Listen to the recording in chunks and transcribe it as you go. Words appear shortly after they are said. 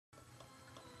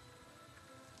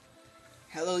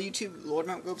Hello YouTube, Lord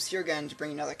Mount Gopes here again to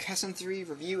bring another Kessen 3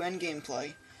 review and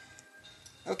gameplay.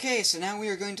 Okay, so now we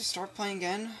are going to start playing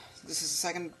again. This is the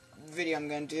second video I'm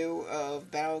going to do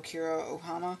of Battle Kira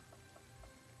Ohama.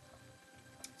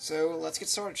 So let's get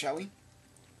started, shall we?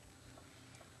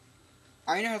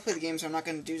 I already know how to play the game, so I'm not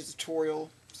going to do the tutorial,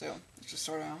 so let's just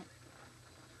start out.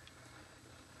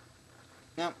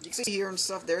 Now, you can see here and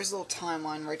stuff, there's a little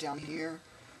timeline right down here.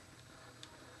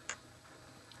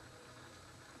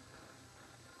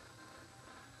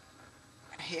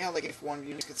 I hate how, like, if one of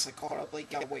you gets, like, caught up, like,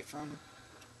 you gotta wait for him.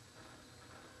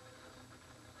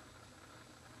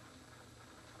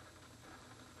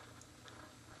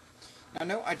 Now,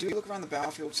 no, I do look around the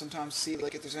battlefield sometimes to see,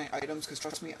 like, if there's any items, because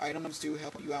trust me, items do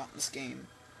help you out in this game.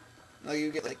 Like,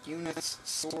 you get, like, units,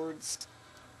 swords,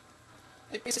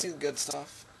 like, basically good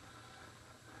stuff.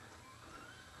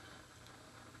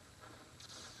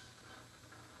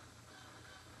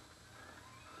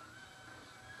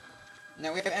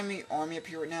 Now, we have enemy army up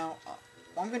here right now.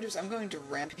 What I'm going to do is I'm going to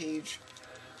rampage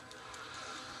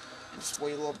and just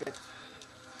wait a little bit.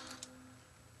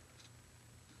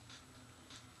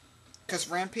 Because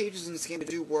rampages in this game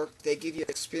do work. They give you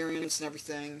experience and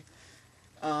everything.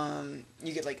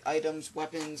 You get, like, items,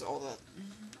 weapons, all that.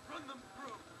 Run them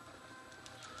through.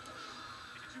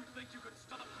 Did you think you could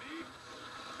stop me?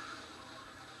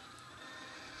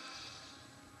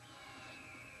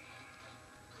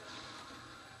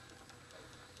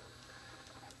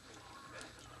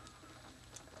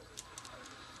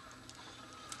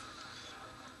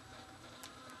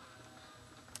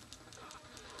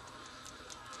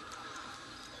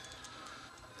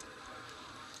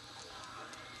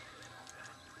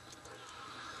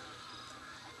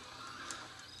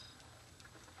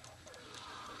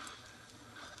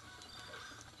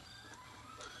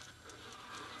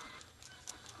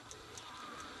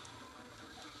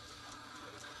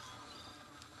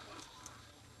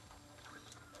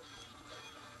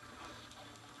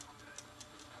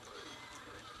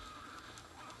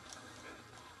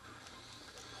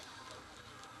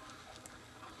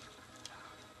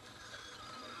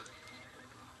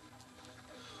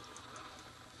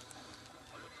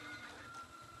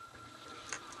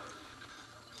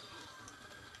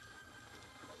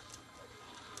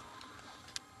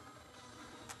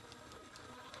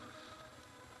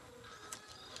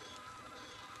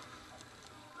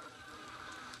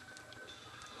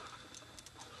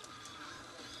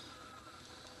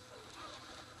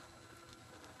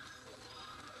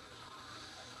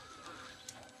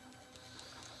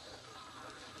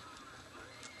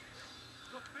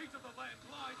 The fate of the land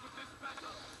lies with this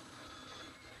battle.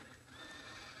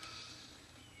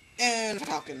 And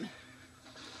Falcon.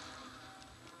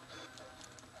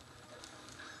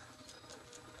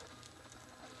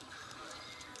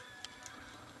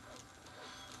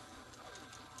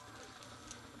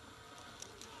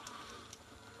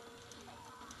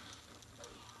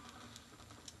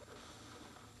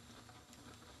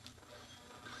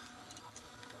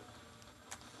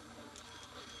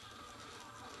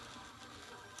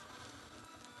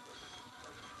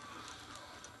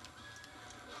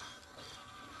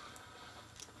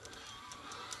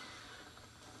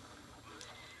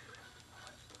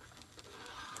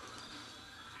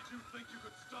 Did you think you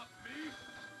could stop me?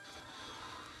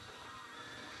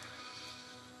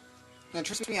 Now,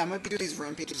 trust me, I might be doing these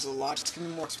rampages a lot just to give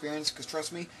me more experience, because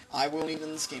trust me, I will need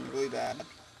in this game really bad. Those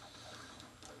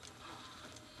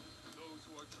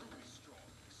who are truly strong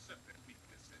accept their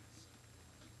weaknesses.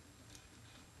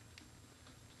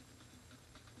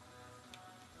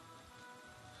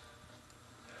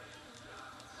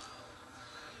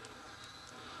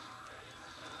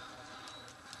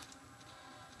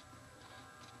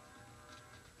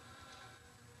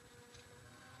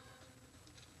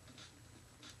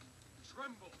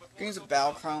 Tremble before Gains a the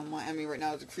battle blood. crown. My enemy right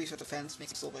now to decrease our defense,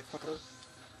 makes us a little bit quicker.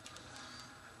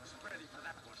 Ready for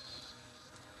that one.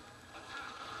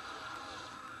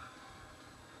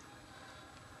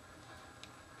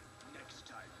 Next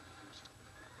time,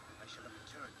 I shall have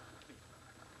returned the favor.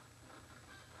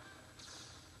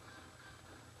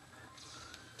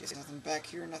 Guess nothing back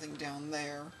here, nothing down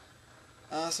there.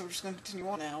 So we're just going to continue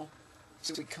on now.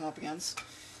 See what we come up against.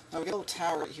 Now we got a little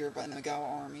tower right here by the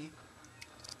Nagawa army.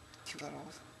 Kill that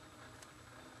off.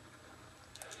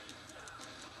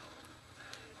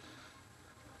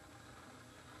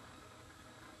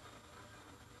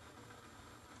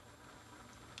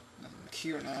 Nothing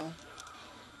here now.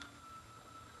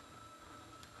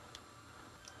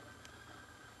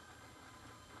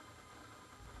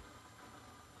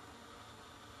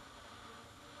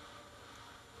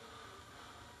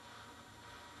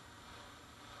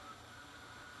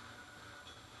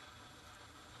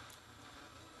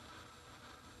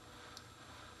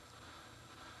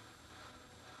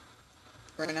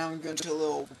 Right now I'm going to a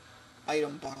little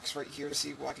item box right here to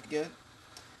see what I could get.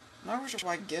 I'm not really sure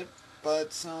what I could get, but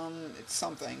it's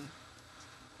something.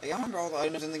 Like, I don't remember all the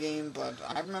items in the game, but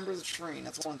I remember the train,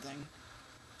 that's one thing.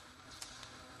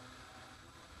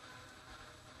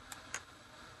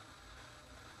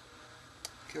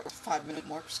 Okay, we're 5 minute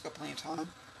mark, just got plenty of time.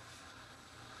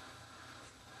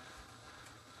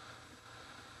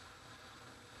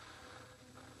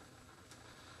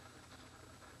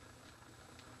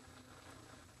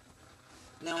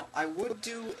 Now, I would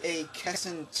do a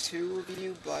Kessen 2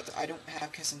 review, but I don't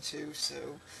have Kessen 2, so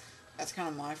that's kind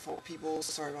of my fault, people.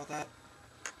 Sorry about that.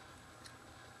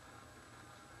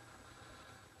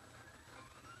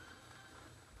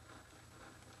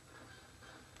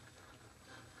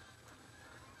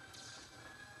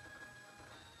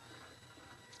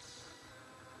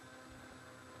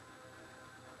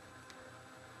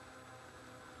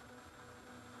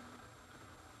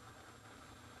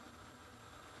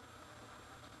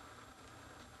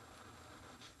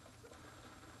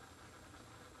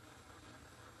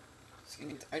 Just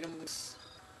gonna get the items.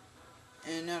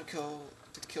 And now to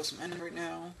kill some enemies right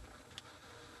now.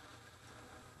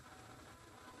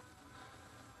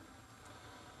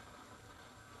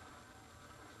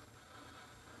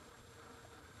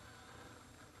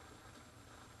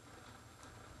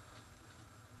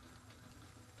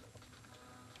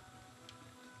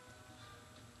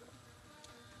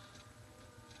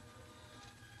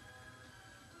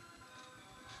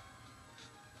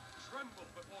 Tremble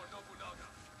before Nobunaga.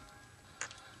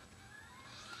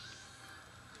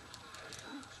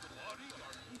 Troops of Ari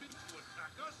are moving to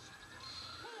attack us.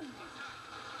 Boom! Attack!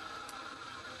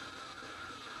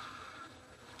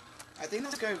 I think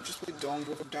this guy just played Dawn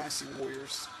with Dynasty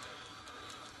Warriors.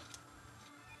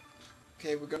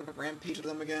 Okay, we're gonna rampage with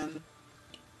them again.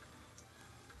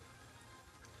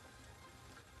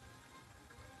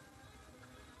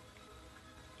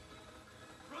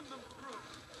 Run them through.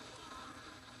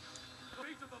 The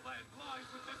fate of the land lies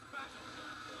with this battle.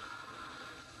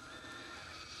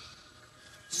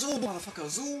 Zool, motherfucker,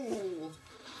 Zool!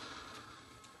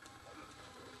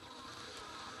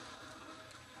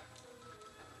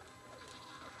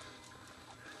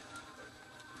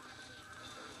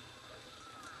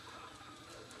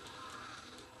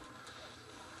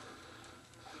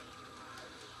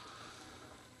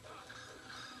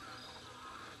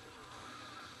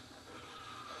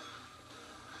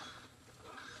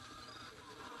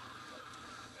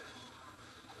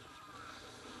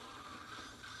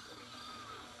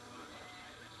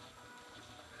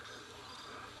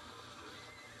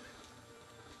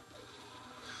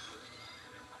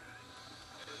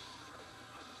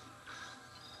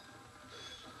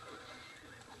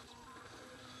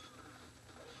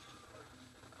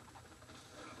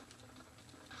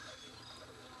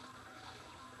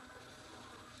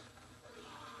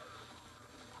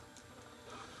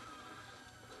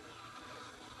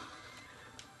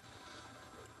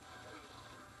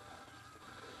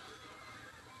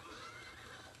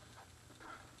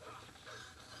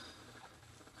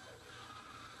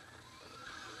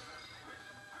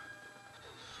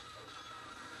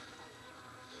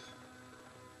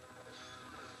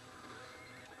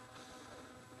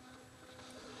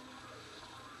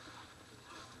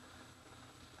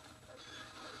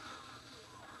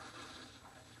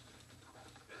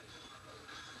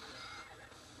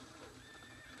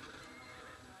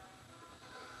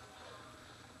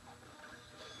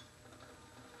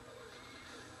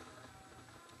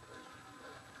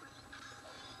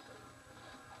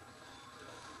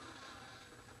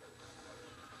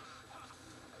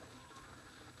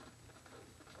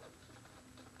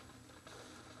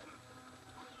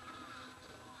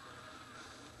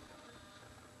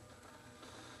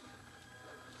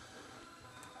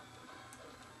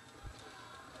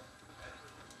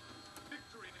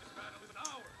 Victory in this battle is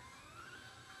ours.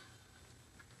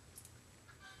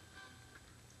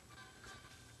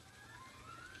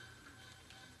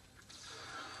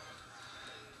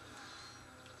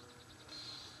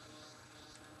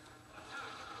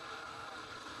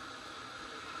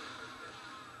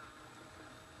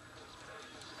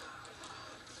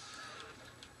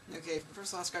 Okay,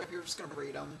 first last guy up here, we're just gonna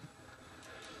raid him.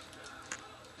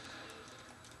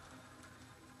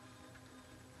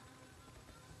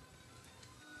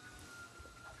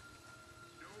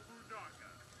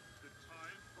 Nobunaga, the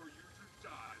time for you to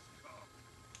die has come.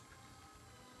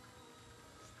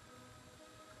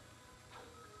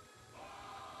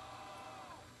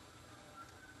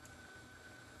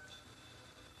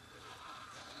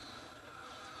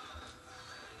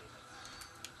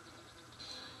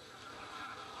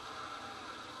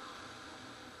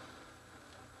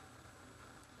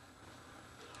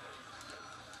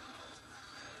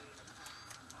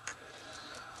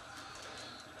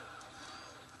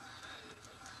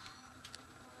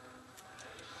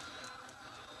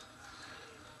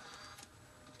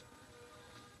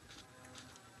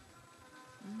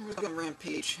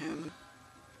 page him.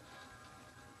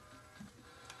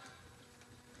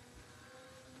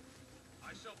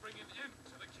 I shall bring an end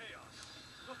to the chaos.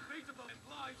 The fate of the land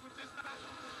lies with this battle.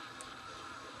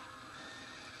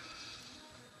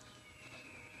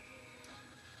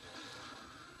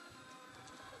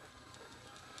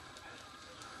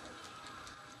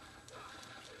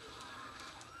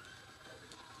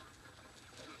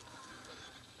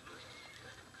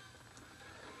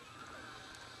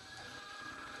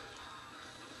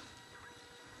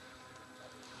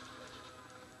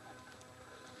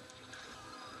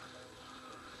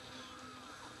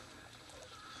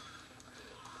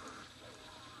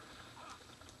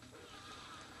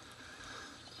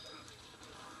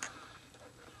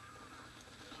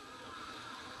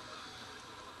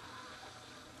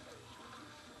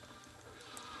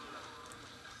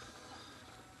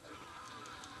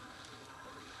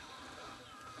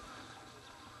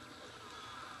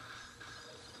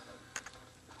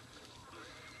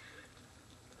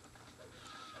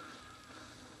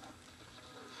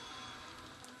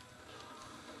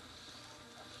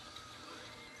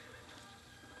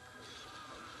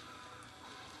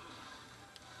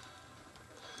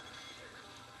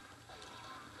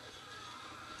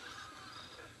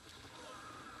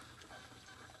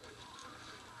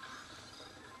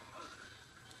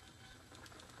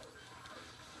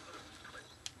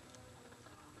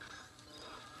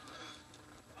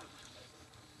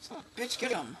 Son of a bitch,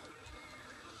 get him!